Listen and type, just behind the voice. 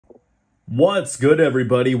What's good,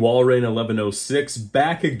 everybody? Walrain1106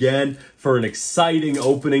 back again for an exciting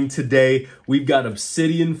opening today. We've got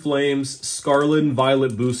Obsidian Flames Scarlet and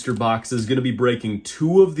Violet booster boxes. Going to be breaking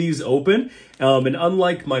two of these open. And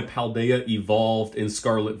unlike my Paldea Evolved and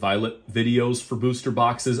Scarlet Violet videos for booster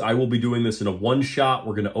boxes, I will be doing this in a one-shot.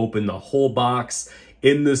 We're going to open the whole box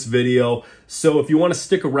in this video. So if you want to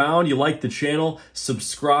stick around, you like the channel,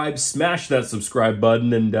 subscribe, smash that subscribe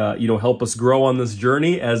button, and help us grow on this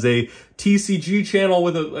journey as a TCG channel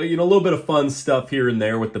with a little bit of fun stuff here and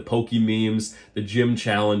there with the Poke memes, the gym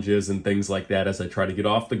challenges, and things like that as I try to get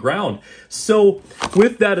off the ground. So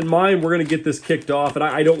with that in mind, we're going to get this kicked off, and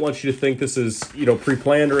I don't want you to think this is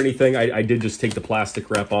pre-planned or anything. I did just take the plastic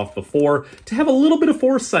wrap off before to have a little bit of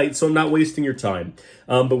foresight, so I'm not wasting your time.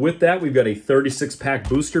 But with that, we've got a 36-pack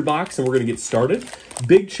booster box, and we're going to get started.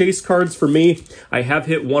 Big chase cards for me. I have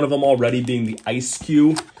hit one of them already, being the Ice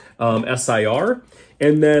Cube SIR.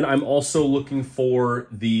 And then I'm also looking for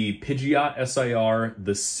the Pidgeot SIR,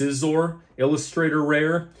 the Scizor Illustrator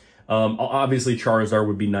Rare. Obviously, Charizard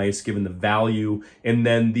would be nice given the value. And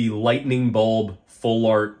then the Lightning Bulb Full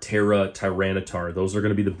Art Terra Tyranitar. Those are going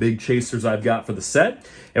to be the big chasers I've got for the set.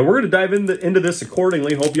 And we're going to dive into this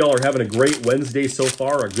accordingly. Hope y'all are having a great Wednesday so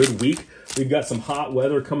far, a good week. We've got some hot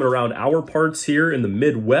weather coming around our parts here in the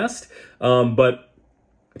Midwest, but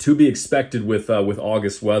to be expected with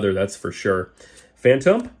August weather, that's for sure.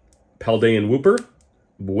 Phantom, Paldean Wooper,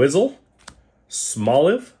 Bwizzle,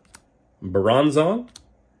 Smoliv, Bronzong,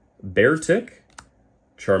 Beartick,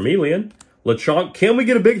 Charmeleon, Lechonk. Can we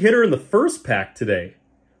get a big hitter in the first pack today?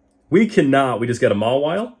 We cannot. We just got a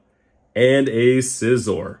Mawile and a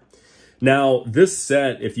Scizor. Now, this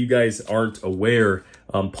set, if you guys aren't aware,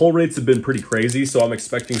 pull rates have been pretty crazy, so I'm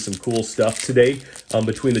expecting some cool stuff today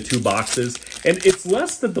between the two boxes. And it's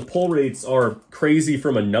less that the pull rates are crazy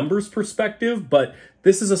from a numbers perspective, but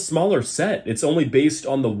this is a smaller set. It's only based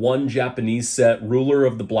on the one Japanese set, Ruler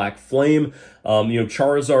of the Black Flame,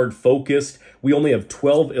 Charizard focused. We only have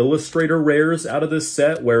 12 Illustrator rares out of this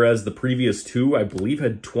set, whereas the previous two, I believe,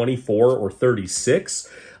 had 24 or 36.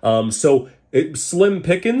 Slim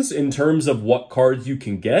pickings in terms of what cards you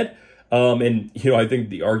can get. I think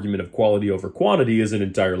the argument of quality over quantity isn't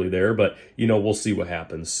entirely there, but, we'll see what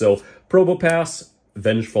happens. So, Probopass,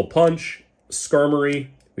 Vengeful Punch, Skarmory,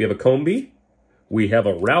 we have a Combee, we have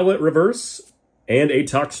a Rowlet Reverse, and a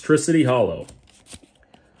Toxtricity Holo.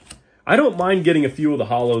 I don't mind getting a few of the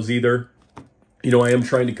Holos either. I am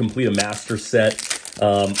trying to complete a master set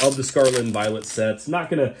of the Scarlet and Violet sets. Not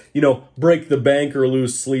going to, break the bank or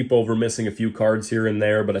lose sleep over missing a few cards here and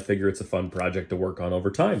there, but I figure it's a fun project to work on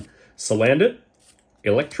over time. Salandit,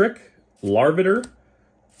 Electric, Larvitar,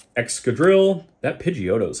 Excadrill. That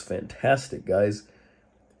Pidgeotto's fantastic, guys.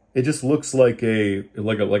 It just looks like a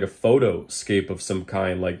photoscape of some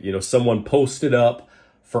kind. Like, someone posted up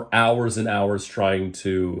for hours and hours trying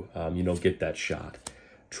to, get that shot.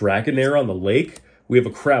 Dragonair on the lake. We have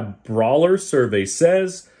a Crab Brawler, Survey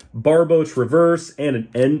Says, Barboach Reverse, and an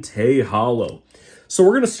Entei Holo. So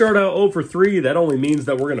we're going to start out 0 for 3. That only means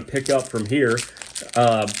that we're going to pick up from here.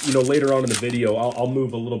 Later on in the video, I'll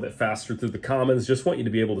move a little bit faster through the commons. Just want you to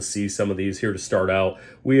be able to see some of these here to start out.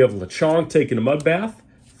 We have Lechonk taking a mud bath,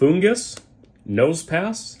 Fungus,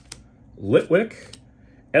 Nosepass, Litwick.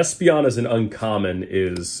 Espeon as an uncommon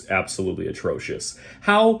is absolutely atrocious.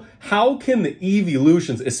 How can the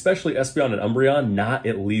evolutions, especially Espeon and Umbreon, not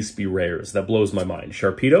at least be rares? That blows my mind.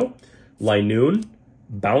 Sharpedo, Linoon,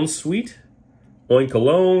 Bounsweet,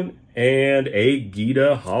 Oinkologne, and a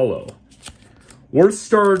Gita Holo. We're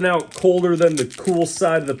starting out colder than the cool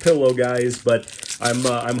side of the pillow, guys, but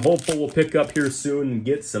I'm hopeful we'll pick up here soon and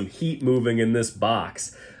get some heat moving in this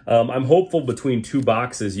box. I'm hopeful between two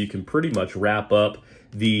boxes you can pretty much wrap up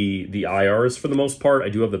the IRs for the most part. I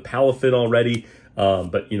do have the Palafin already,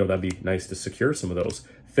 but that'd be nice to secure some of those.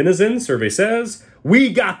 Finizen, Survey Says, we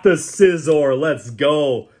got the Scizor. Let's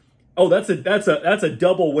go. Oh, that's a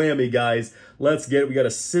double whammy, guys. Let's get it. We got a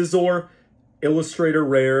Scizor Illustrator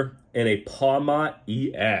Rare and a Pawmot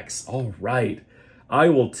EX. All right. I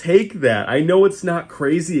will take that. I know it's not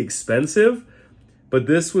crazy expensive, but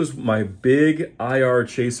this was my big IR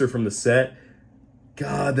chaser from the set.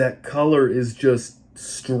 God, that color is just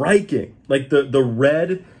striking. Like the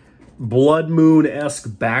red Blood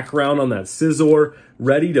Moon-esque background on that Scizor,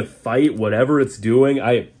 ready to fight whatever it's doing.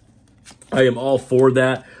 I am all for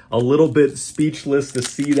that. A little bit speechless to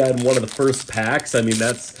see that in one of the first packs. I mean,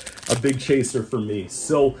 that's a big chaser for me.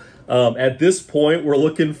 So at this point, we're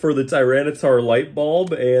looking for the Tyranitar Light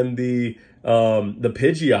Bulb and the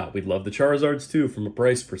Pidgeot. We'd love the Charizards too from a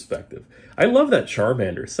price perspective. I love that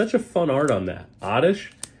Charmander. Such a fun art on that.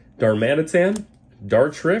 Oddish, Darmanitan,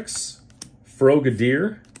 Dartrix,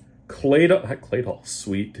 Frogadier, Claydol,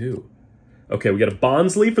 sweet too. Okay, we got a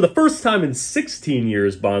Bonsley. For the first time in 16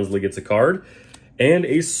 years, Bonsley gets a card. And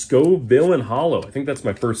a Scovillain Hollow. I think that's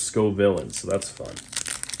my first Scovillain, so that's fun.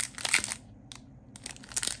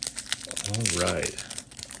 All right.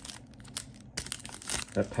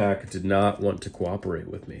 That pack did not want to cooperate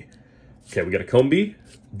with me. Okay, we got a Combi,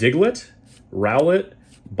 Diglett, Rowlet,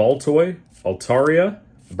 Baltoy, Altaria,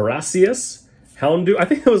 Brassius, Houndoom. I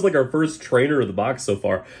think that was like our first trainer of the box so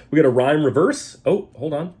far. We got a Rhyme Reverse. Oh,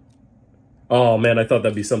 hold on. Oh, man, I thought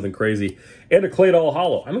that'd be something crazy. And a Claydol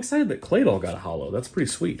Hollow. I'm excited that Claydol got a Hollow. That's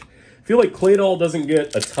pretty sweet. I feel like Claydol doesn't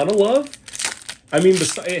get a ton of love. I mean,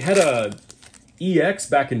 it had a EX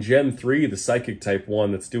back in Gen 3, the Psychic type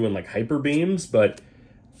one that's doing like Hyper Beams, but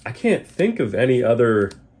I can't think of any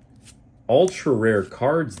other ultra rare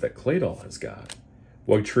cards that Claydol has got.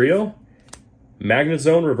 Wugtrio,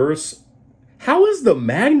 Magnezone Reverse. How is the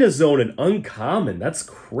Magnezone an uncommon? That's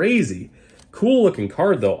crazy. Cool looking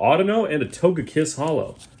card though. Audino and a Togekiss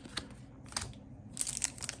Hollow.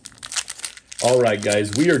 All right,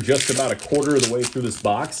 guys, we are just about a quarter of the way through this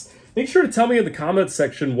box. Make sure to tell me in the comments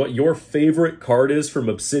section what your favorite card is from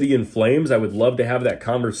Obsidian Flames. I would love to have that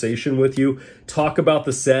conversation with you. Talk about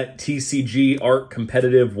the set, TCG, art,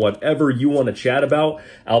 competitive, whatever you want to chat about.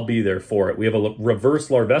 I'll be there for it. We have a Reverse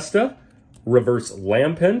Larvesta, Reverse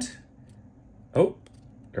Lampent. Oh,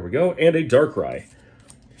 there we go. And a Darkrai.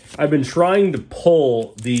 I've been trying to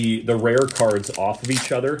pull the rare cards off of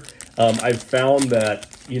each other. I've found that,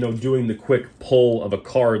 you know, doing the quick pull of a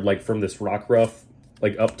card like from this Rockruff,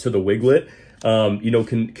 like up to the Wiglet, you know,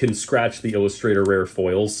 can scratch the Illustrator rare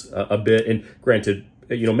foils a bit. And granted,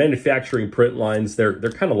 you know, manufacturing print lines, they're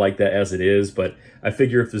kind of like that as it is, but I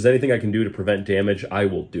figure if there's anything I can do to prevent damage, I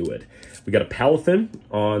will do it. We got a Palafin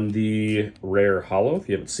on the rare Hollow, if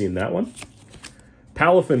you haven't seen that one.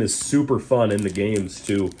 Palafin is super fun in the games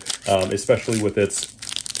too, especially with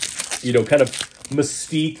its, you know, kind of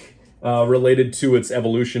mystique related to its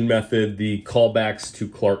evolution method, the callbacks to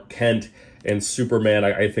Clark Kent and Superman.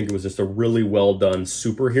 I think it was just a really well done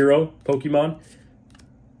superhero Pokemon.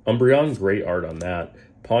 Umbreon, great art on that.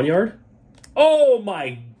 Pawniard. Oh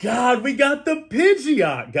my God, we got the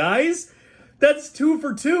Pidgeot, guys. That's 2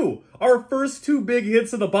 for 2. Our first 2 big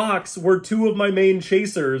hits of the box were 2 of my main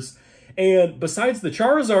chasers. And besides the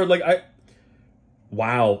Charizard, like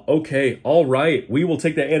wow, okay, all right. We will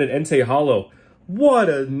take that and an Entei Hollow. What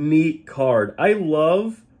a neat card. I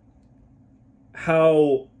love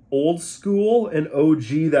how old school and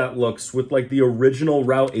OG that looks with like the original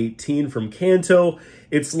Route 18 from Kanto.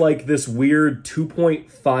 It's like this weird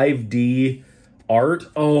 2.5D art.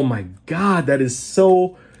 Oh my God, that is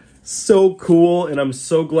so cool. And I'm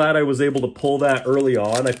so glad I was able to pull that early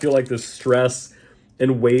on. I feel like the stress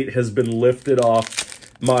and weight has been lifted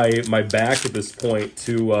off my back at this point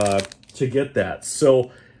to get that. So,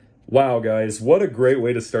 wow, guys, what a great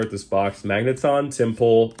way to start this box. Magneton,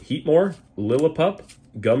 Tympole, Heatmore, Lillipup,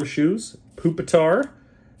 Gumshoes, Pupitar,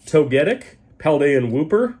 Togetic, Paldean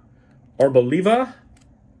Wooper, Arboliva,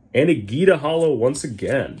 and a Gita Hollow once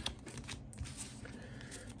again.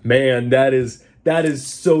 Man, that is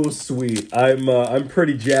so sweet. I'm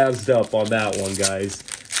pretty jazzed up on that one, guys.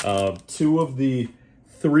 2 of the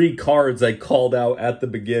 3 cards I called out at the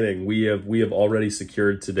beginning, we have already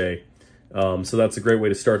secured today. So that's a great way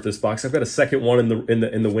to start this box. I've got a second one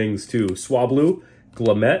in the wings too. Swablu,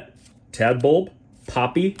 Glamet, Tadbulb,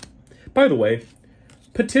 Poppy. By the way,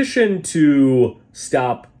 petition to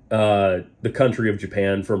stop the country of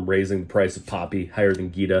Japan from raising the price of Poppy higher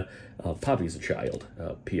than Gita. Poppy's a child.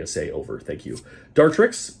 PSA over. Thank you.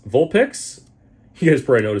 Dartrix, Vulpix. You guys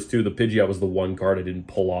probably noticed too, the Pidgeot was the one card I didn't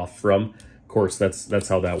pull off from. Of course, that's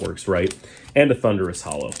how that works, right? And a Thunderous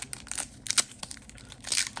Hollow.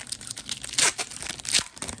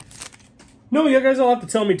 No, you guys all have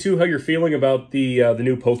to tell me too how you're feeling about the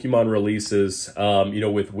new Pokemon releases. You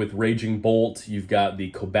know, with Raging Bolt, you've got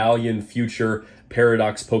the Cobalion Future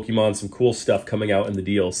Paradox Pokemon, some cool stuff coming out in the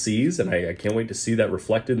DLCs, and I can't wait to see that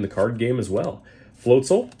reflected in the card game as well.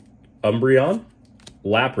 Floatzel, Umbreon,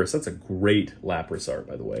 Lapras. That's a great Lapras art,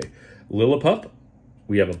 by the way. Lillipup.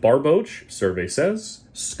 We have a Barboach, survey says.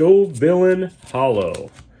 Scovillain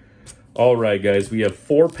Hollow. All right, guys, we have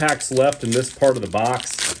 4 packs left in this part of the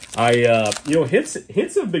box. You know, hits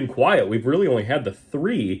have been quiet. We've really only had the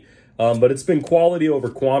 3, but it's been quality over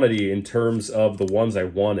quantity in terms of the ones I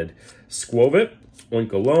wanted. Squovit,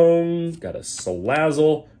 Oinkalone, got a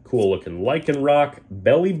Salazzle, cool looking Lycanroc,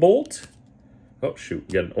 Belly Bolt. Oh, shoot,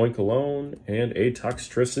 we got an Oinkalone and a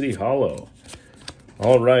Toxtricity Hollow.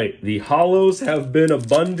 All right, the hollows have been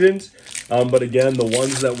abundant, but again, the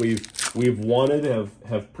ones that we've we've wanted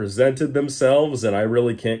have presented themselves, and I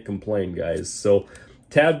really can't complain, guys. So,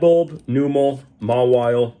 Tadbulb, Numel,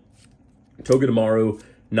 Mawile, Togedemaru,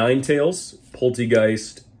 Ninetales,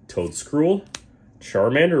 Poltegeist, Toedscruel,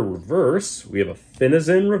 Charmander Reverse. We have a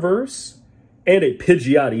Finizen Reverse, and a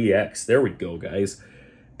Pidgeot EX. There we go, guys.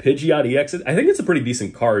 Pidgeot EX. I think it's a pretty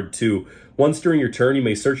decent card, too. Once during your turn, you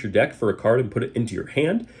may search your deck for a card and put it into your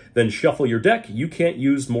hand. Then shuffle your deck. You can't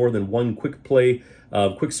use more than one quick play,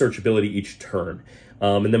 quick search ability each turn.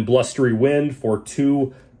 And then Blustery Wind for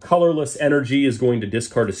 2 colorless energy is going to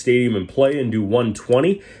discard a stadium and play and do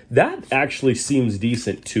 120. That actually seems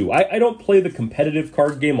decent, too. I don't play the competitive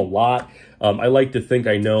card game a lot. I like to think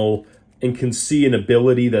I know and can see an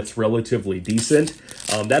ability that's relatively decent.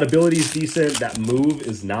 That ability is decent. That move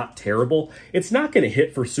is not terrible. It's not going to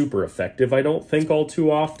hit for super effective, I don't think, all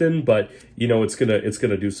too often, but you know, it's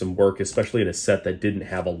gonna do some work, especially in a set that didn't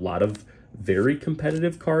have a lot of very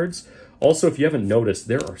competitive cards. Also, if you haven't noticed,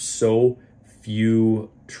 there are so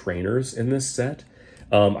few trainers in this set.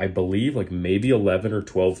 I believe like maybe 11 or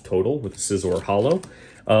 12 total with Scizor Hollow.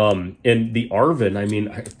 And the Arven, I mean,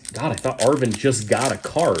 God, I thought Arven just got a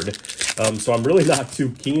card. So I'm really not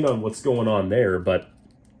too keen on what's going on there. But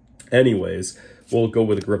anyways, we'll go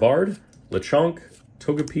with Grivard, Lechonk,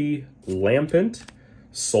 Togepi, Lampent,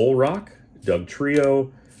 Solrock,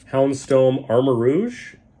 Dugtrio, Houndstone,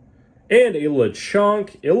 Armarouge, and a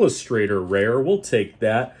Lechonk Illustrator Rare. We'll take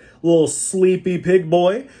that. Little sleepy pig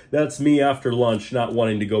boy. That's me after lunch, not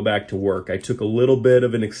wanting to go back to work. I took a little bit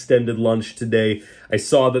of an extended lunch today. I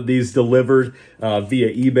saw that these delivered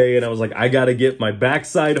via eBay, and I was like, I got to get my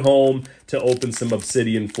backside home to open some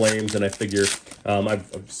Obsidian Flames, and I figure I've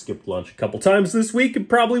skipped lunch a couple times this week and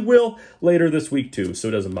probably will later this week too, so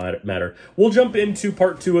it doesn't matter. We'll jump into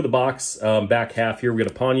part 2 of the box, back half here. We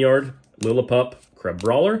got a Pawniard, Lillipup,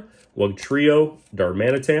 Crabrawler, Wugtrio,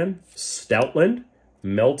 Darmanitan, Stoutland,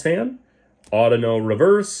 Meltan, Audino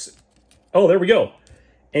Reverse. Oh, there we go.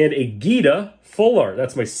 And a Gita Full Art.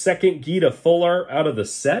 That's my second Gita Full Art out of the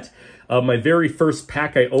set. My very first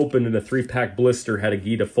pack I opened in a 3-pack blister had a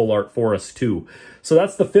Gita Full Art for us too. So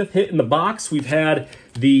that's the 5th hit in the box. We've had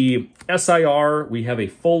the SIR. We have a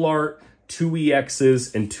Full Art, 2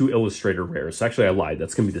 EXs, and 2 Illustrator Rares. So actually, I lied.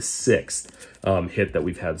 That's going to be the 6th hit that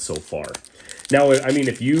we've had so far. Now, I mean,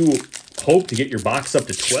 if you hope to get your box up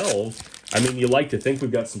to 12... I mean, you like to think we've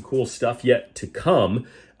got some cool stuff yet to come.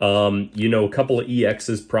 You know, a couple of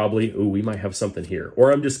EXs probably. Ooh, we might have something here.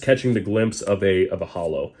 Or I'm just catching the glimpse of a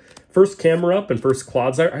hollow. First camera up and first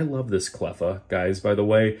Clodsire. I love this Cleffa, guys, by the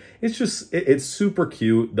way. It's just, it's super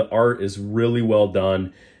cute. The art is really well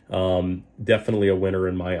done. Definitely a winner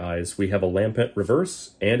in my eyes. We have a Lampent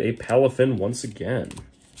Reverse and a Palafin once again.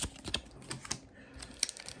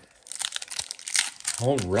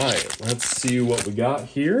 All right, let's see what we got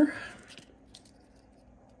here.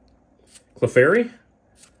 Clefairy,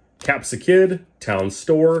 Capsakid, Town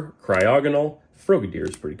Store, Cryogonal, Frogadier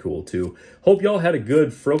is pretty cool too. Hope y'all had a good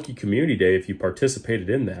Froakie Community Day if you participated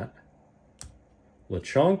in that.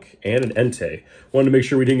 Lechonk and an Entei. Wanted to make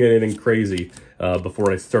sure we didn't get anything crazy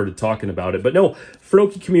before I started talking about it. But no,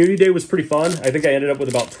 Froakie Community Day was pretty fun. I think I ended up with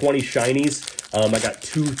about 20 shinies. I got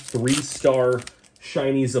 2 3-star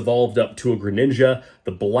shinies evolved up to a Greninja.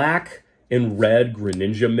 The black and red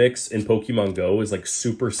Greninja mix in Pokemon Go is like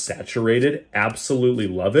super saturated. Absolutely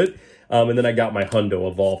love it. And then I got my Hundo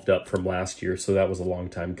evolved up from last year, so that was a long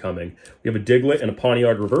time coming. We have a Diglett and a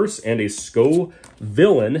Pawniard Reverse and a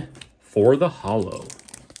Villain for the Hollow.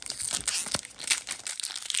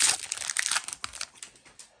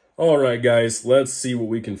 All right, guys, let's see what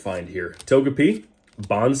we can find here. Togepi,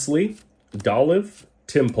 Bonsly, Dolliv,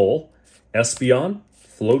 Timpole, Espeon,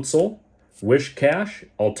 Floatzel, Wishcash,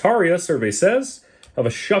 Altaria, survey says, have a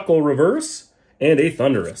Shuckle Reverse, and a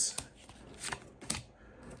Thundurus.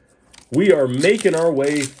 We are making our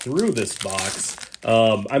way through this box.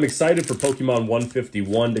 I'm excited for Pokemon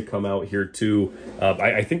 151 to come out here too.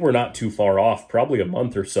 I think we're not too far off, probably a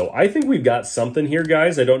month or so. I think we've got something here,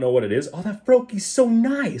 guys. I don't know what it is. Oh, that Frokie's so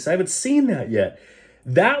nice. I haven't seen that yet.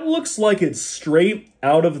 That looks like it's straight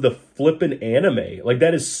out of the flippin' anime. Like,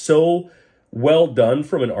 that is so well done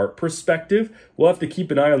from an art perspective. We'll have to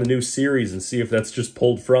keep an eye on the new series and see if that's just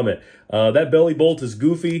pulled from it. That Belly Bolt is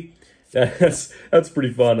goofy. That's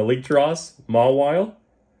pretty fun. Electros, Mawile.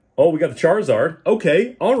 Oh, we got the Charizard.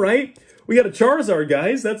 Okay, all right. We got a Charizard,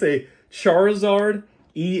 guys. That's a Charizard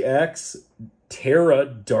EX Terra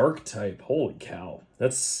Dark type. Holy cow.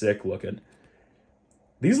 That's sick looking.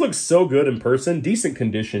 These look so good in person. Decent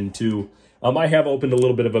condition, too. I have opened a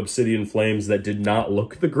little bit of Obsidian Flames that did not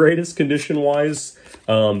look the greatest condition-wise,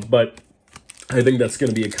 but I think that's going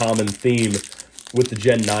to be a common theme with the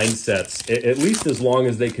Gen 9 sets, at least as long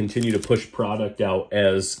as they continue to push product out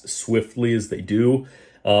as swiftly as they do.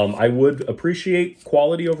 I would appreciate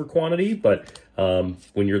quality over quantity, but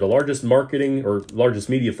when you're the largest marketing or largest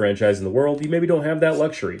media franchise in the world, you maybe don't have that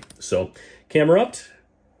luxury. So, camera up,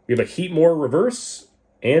 we have a Heatmore reverse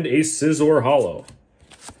and a Scizor holo.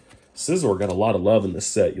 Scizor got a lot of love in this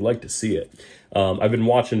set. You like to see it. I've been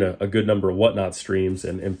watching a good number of Whatnot streams,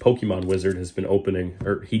 and Pokemon Wizard has been opening,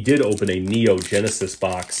 or he did open a Neo Genesis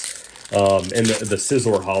box, and the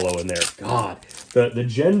Scizor holo in there. God, the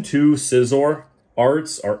Gen 2 Scizor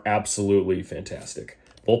arts are absolutely fantastic.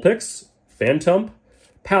 Vulpix, Phantump,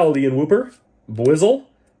 Paladin Wooper, Bwizzle,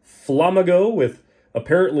 Flamago with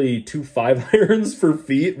apparently 2 5-irons for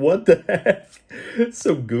feet. What the heck? It's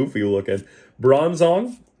so goofy looking.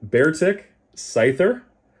 Bronzong, Beartick, Scyther.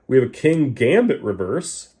 We have a King Gambit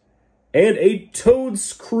reverse and a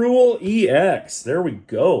Toedscruel EX. There we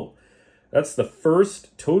go. That's the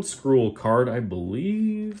first Toedscruel card, I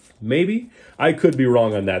believe. Maybe. I could be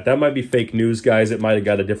wrong on that. That might be fake news, guys. It might have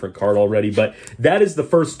got a different card already, but that is the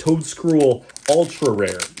first Toedscruel Ultra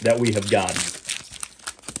Rare that we have gotten.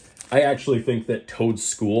 I actually think that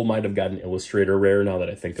Toedscool might have got an Illustrator Rare now that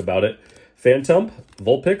I think about it. Phantump,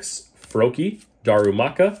 Vulpix, Froakie,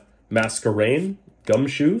 Darumaka, Masquerain,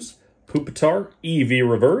 Gumshoes, Pupitar, EV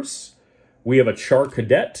Reverse. We have a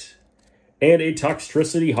Charcadet and a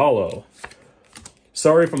Toxtricity holo.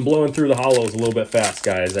 Sorry if I'm blowing through the holos a little bit fast,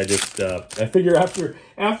 guys. I just, I figure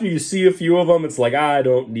after you see a few of them, it's like, I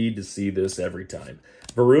don't need to see this every time.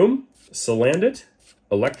 Varoom, Salandit,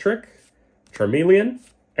 Electric, Charmeleon,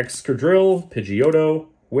 Excadrill, Pidgeotto,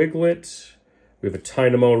 Wiglet. We have a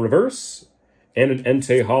Tynamo Reverse and an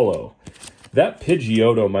Entei holo. That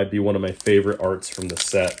Pidgeotto might be one of my favorite arts from the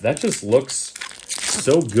set. That just looks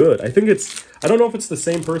so good. I think it's, I don't know if it's the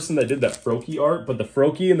same person that did that Froakie art, but the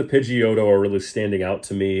Froakie and the Pidgeotto are really standing out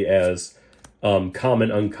to me as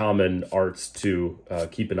common, uncommon arts to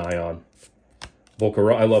keep an eye on.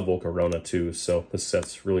 I love Volcarona too, so this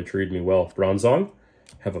set's really treated me well. Bronzong,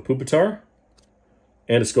 have a Pupitar,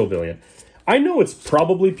 and a Scovillian. I know it's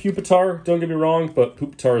probably Pupitar, don't get me wrong, but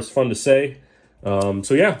Pupitar is fun to say.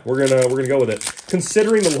 So yeah, we're gonna go with it.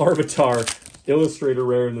 Considering the Larvitar Illustrator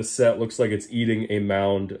Rare in the set looks like it's eating a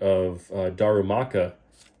mound of Darumaka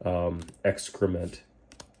excrement,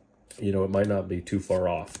 you know, it might not be too far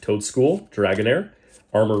off. Toedscool, Dragonair,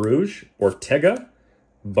 Armarouge, Ortega,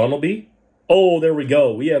 Bunnelby. Oh, there we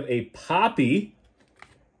go. We have a Poppy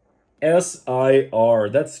SIR.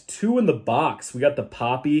 That's 2 in the box. We got the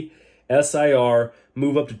Poppy SIR.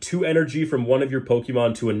 Move up to 2 energy from one of your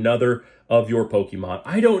Pokemon to another of your Pokemon.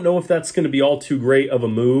 I don't know if that's going to be all too great of a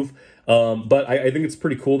move, but I think it's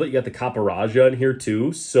pretty cool that you got the Caparaja in here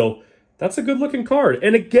too. So that's a good looking card.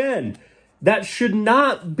 And again, that should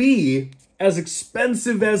not be as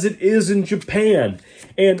expensive as it is in Japan.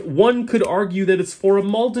 And one could argue that it's for a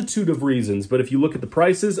multitude of reasons. But if you look at the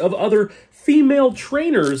prices of other female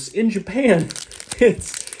trainers in Japan,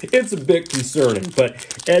 it's a bit concerning.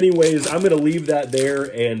 But anyways, I'm going to leave that there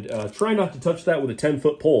and try not to touch that with a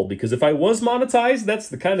 10-foot pole, because if I was monetized, that's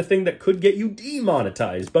the kind of thing that could get you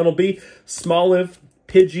demonetized. Bunnelby, Smoliv,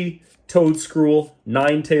 Pidgey, Toedscruel,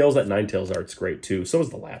 Ninetales. That Ninetales art's great too. So is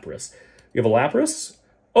the Lapras. You have a Lapras?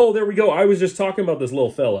 Oh, there we go. I was just talking about this little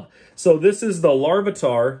fella. So this is the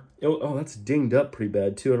Larvitar. Oh, that's dinged up pretty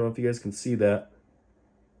bad too. I don't know if you guys can see that.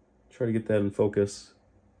 Try to get that in focus.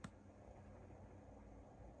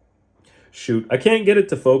 Shoot, I can't get it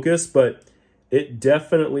to focus, but it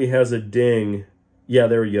definitely has a ding. Yeah,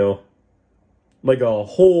 there we go. Like a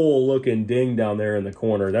hole looking ding down there in the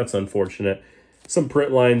corner. That's unfortunate. Some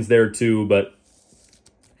print lines there too, but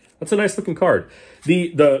that's a nice looking card.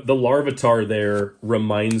 The Larvitar there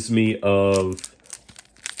reminds me of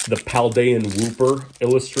the Paldean Wooper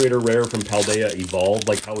Illustrator Rare from Paldea Evolved,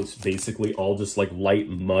 like how it's basically all just like light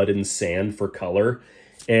mud and sand for color.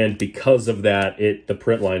 And because of that, the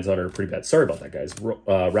print lines on it are pretty bad. Sorry about that, guys.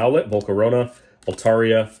 Rowlet, Volcarona,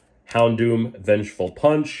 Altaria, Houndoom, Vengeful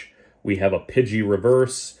Punch. We have a Pidgey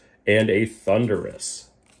Reverse and a Thundurus.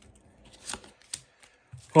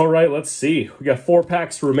 All right, let's see. We got 4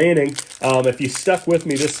 packs remaining. If you stuck with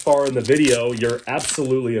me this far in the video, you're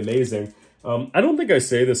absolutely amazing. I don't think I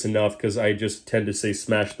say this enough because I just tend to say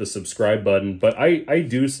smash the subscribe button, but I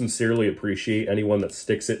do sincerely appreciate anyone that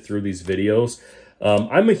sticks it through these videos.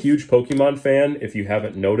 I'm a huge Pokemon fan, if you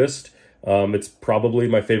haven't noticed. It's probably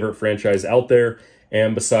my favorite franchise out there.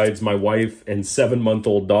 And besides my wife and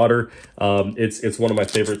 7-month-old daughter, it's one of my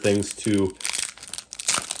favorite things to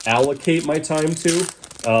allocate my time to.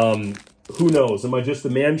 Who knows? Am I just a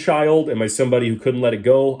man-child? Am I somebody who couldn't let it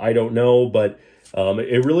go? I don't know, but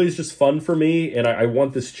It really is just fun for me, and I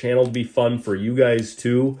want this channel to be fun for you guys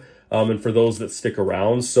too, and for those that stick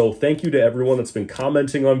around. So thank you to everyone that's been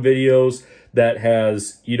commenting on videos, that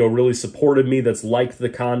has, you know, really supported me, that's liked the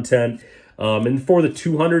content. And for the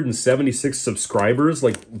 276 subscribers,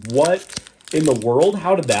 like, what in the world?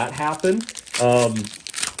 How did that happen?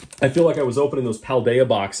 I feel like I was opening those Paldea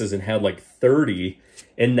boxes and had like 30,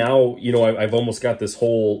 and now, you know, I've almost got this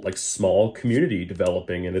whole like small community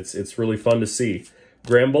developing, and it's really fun to see.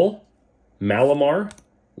 Gramble, Malamar,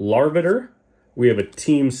 Larvitar, we have a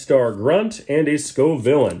Team Star Grunt, and a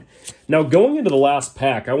Scovillain. Now, going into the last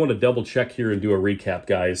pack, I want to double check here and do a recap,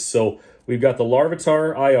 guys. So we've got the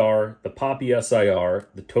Larvitar IR, the Poppy SIR,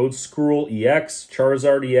 the Toedscruel EX,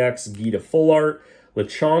 Charizard EX, Gita Full Art,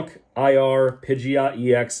 Lechonk IR, Pidgeot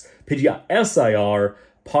EX, Pidgeot SIR,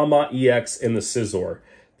 Pawmot EX, and the Scizor.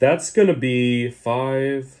 That's going to be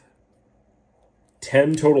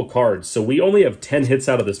 10 total cards. So we only have 10 hits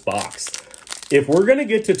out of this box. If we're going to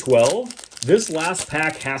get to 12, this last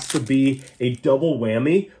pack has to be a double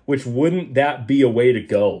whammy, which wouldn't that be a way to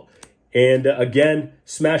go? And again,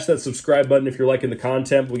 smash that subscribe button if you're liking the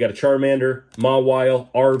content. We got a Charmander, Mawile,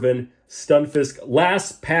 Arven, Stunfisk,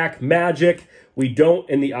 last pack magic. We don't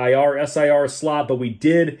in the IR, SIR slot, but we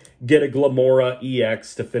did get a Glamora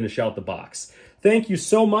EX to finish out the box. Thank you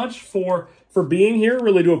so much for being here.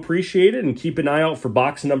 Really do appreciate it, and keep an eye out for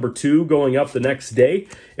box number 2 going up the next day,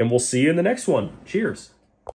 and we'll see you in the next one. Cheers.